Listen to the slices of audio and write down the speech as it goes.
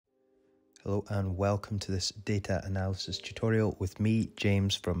Hello and welcome to this data analysis tutorial with me,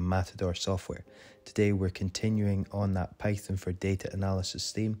 James from Matador Software. Today we're continuing on that Python for data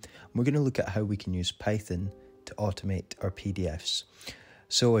analysis theme. And we're going to look at how we can use Python to automate our PDFs.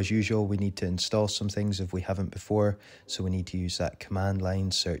 So as usual, we need to install some things if we haven't before. So we need to use that command line,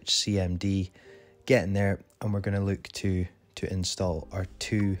 search CMD, get in there, and we're going to look to install our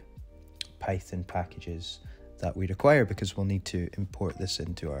two Python packages that we require because we'll need to import this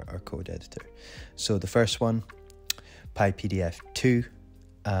into our code editor. So the first one, PyPDF2,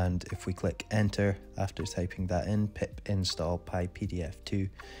 and if we click enter after typing that in, pip install PyPDF2,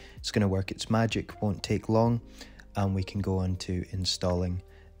 it's going to work its magic, won't take long, and we can go on to installing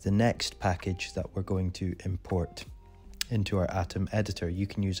the next package that we're going to import into our Atom editor. You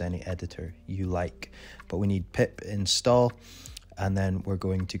can use any editor you like, but we need pip install, and then we're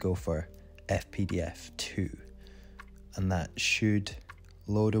going to go for FPDF2. And that should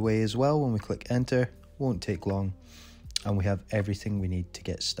load away as well when we click enter. Won't take long, and we have everything we need to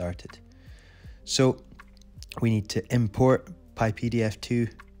get started. So we need to import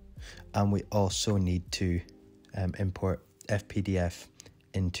PyPDF2, and we also need to import FPDF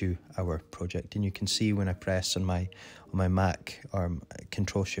into our project. And you can see when I press on my Mac or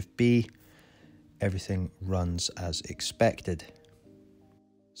Control-Shift-B, everything runs as expected.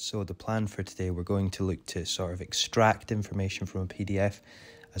 So the plan for today, we're going to look to sort of extract information from a PDF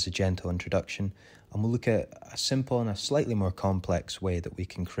as a gentle introduction, and we'll look at a simple and a slightly more complex way that we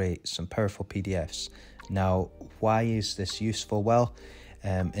can create some powerful PDFs. Now, why is this useful? Well,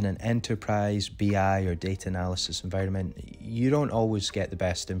 in an enterprise BI or data analysis environment, you don't always get the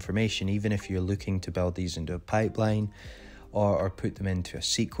best information, even if you're looking to build these into a pipeline or put them into a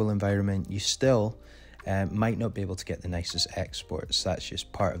SQL environment. You still might not be able to get the nicest exports. That's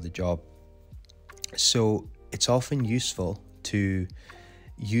just part of the job. So it's often useful to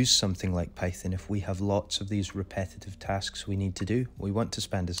use something like Python if we have lots of these repetitive tasks we need to do. We want to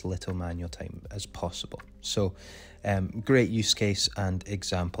spend as little manual time as possible. So great use case and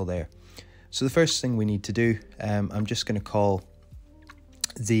example there. So the first thing we need to do, I'm just going to call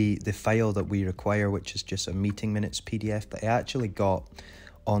the file that we require, which is just a meeting minutes PDF that I actually got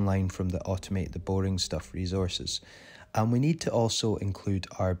online from the Automate the Boring Stuff resources. And we need to also include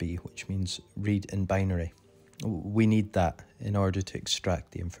RB, which means read in binary. We need that in order to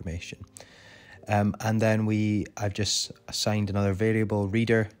extract the information. And then I've just assigned another variable,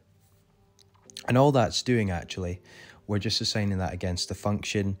 reader. And all that's doing actually, we're just assigning that against the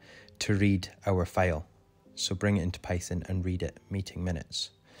function to read our file. So bring it into Python and read it, meeting minutes.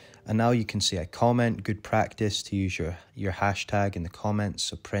 And now you can see a comment, good practice to use your hashtag in the comments.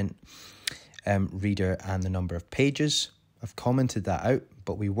 So print reader and the number of pages. I've commented that out,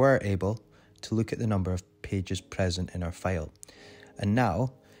 but we were able to look at the number of pages present in our file. And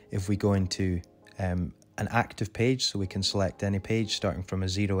now if we go into an active page, so we can select any page starting from a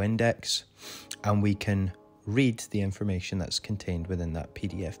 0 index, and we can read the information that's contained within that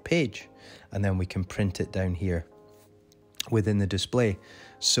PDF page. And then we can print it down here within the display.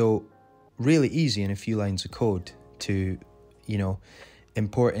 So really easy in a few lines of code to,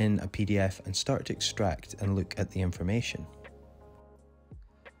 import in a PDF and start to extract and look at the information.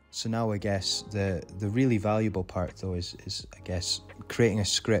 So now I guess the really valuable part though is I guess creating a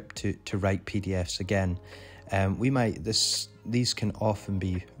script to write PDFs again. These can often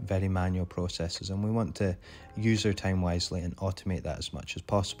be very manual processes, and we want to use our time wisely and automate that as much as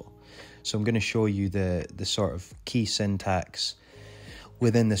possible. So I'm going to show you the sort of key syntax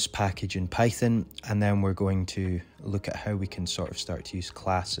within this package in Python, and then we're going to look at how we can sort of start to use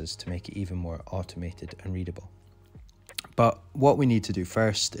classes to make it even more automated and readable. But what we need to do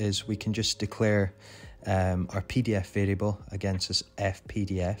first is we can just declare our PDF variable against this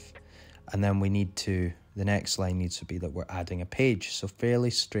FPDF, and then the next line needs to be that we're adding a page. So fairly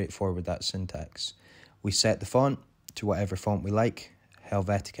straightforward, that syntax. We set the font to whatever font we like,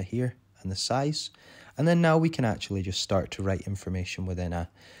 Helvetica here, and the size. And then now we can actually just start to write information within a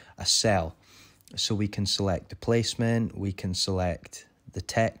cell. So we can select the placement, we can select the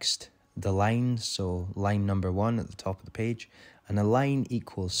text, the line, so line number 1 at the top of the page, and a line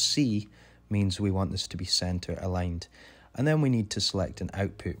equals C means we want this to be center aligned. And then we need to select an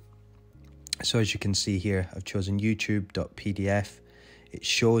output. So as you can see here, I've chosen youtube.pdf. It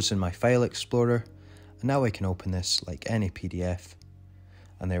shows in my file explorer, and now I can open this like any PDF,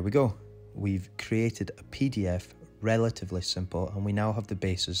 and there we go. We've created a PDF, relatively simple, and we now have the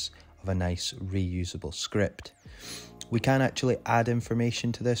basis of a nice reusable script. We can actually add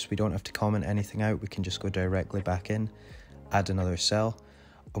information to this. We don't have to comment anything out. We can just go directly back in, add another cell,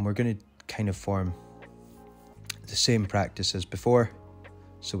 and we're going to kind of form the same practice as before.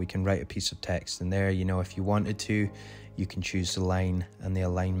 So we can write a piece of text in there. You know, if you wanted to, you can choose the line and the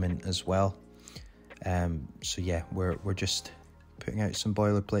alignment as well. So yeah, we're just putting out some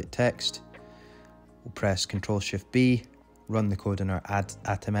boilerplate text. We'll press Ctrl-Shift-B, run the code in our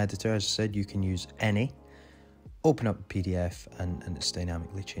Atom editor. As I said, you can use any. Open up the PDF and it's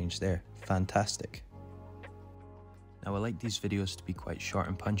dynamically changed there. Fantastic. Now I like these videos to be quite short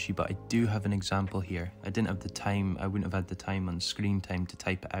and punchy, but I do have an example here. I wouldn't have had the time on screen time to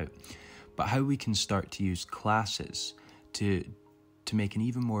type it out. But how we can start to use classes to make an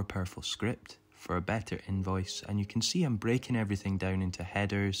even more powerful script for a better invoice. And you can see I'm breaking everything down into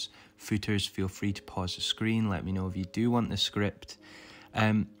headers, footers. Feel free to pause the screen, let me know if you do want the script.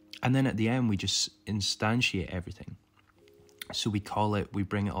 And then at the end, we just instantiate everything. So we call it, we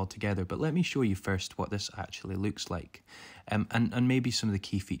bring it all together. But let me show you first what this actually looks like, and maybe some of the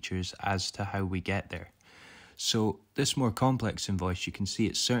key features as to how we get there. So this more complex invoice, you can see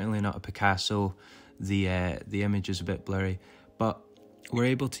it's certainly not a Picasso. The image is a bit blurry, but we're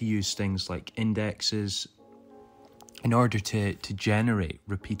able to use things like indexes in order to generate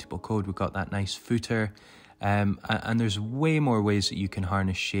repeatable code. We've got that nice footer. And there's way more ways that you can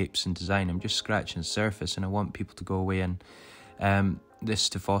harness shapes and design. I'm just scratching the surface, and I want people to go away and this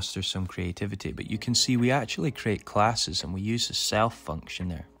to foster some creativity. But you can see we actually create classes and we use the self function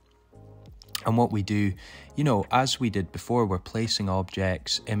there. And what we do, you know, as we did before, we're placing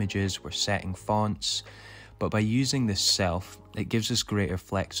objects, images, we're setting fonts. But by using this self, it gives us greater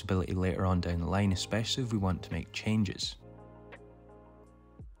flexibility later on down the line, especially if we want to make changes.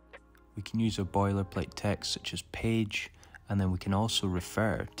 We can use a boilerplate text such as page, and then we can also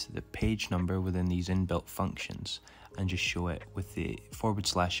refer to the page number within these inbuilt functions and just show it with the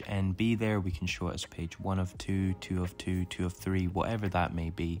 /NB there. We can show it as page 1 of 2, 2 of 2, 2 of 3, whatever that may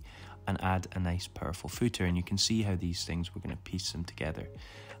be, and add a nice powerful footer. And you can see how these things, we're going to piece them together.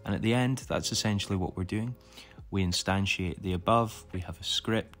 And at the end, that's essentially what we're doing. We instantiate the above, we have a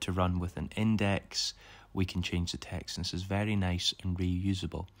script to run with an index, we can change the text, and this is very nice and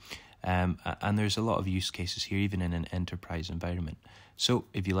reusable. And there's a lot of use cases here, even in an enterprise environment. So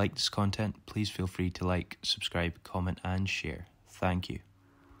if you like this content, please feel free to like, subscribe, comment, and share. Thank you.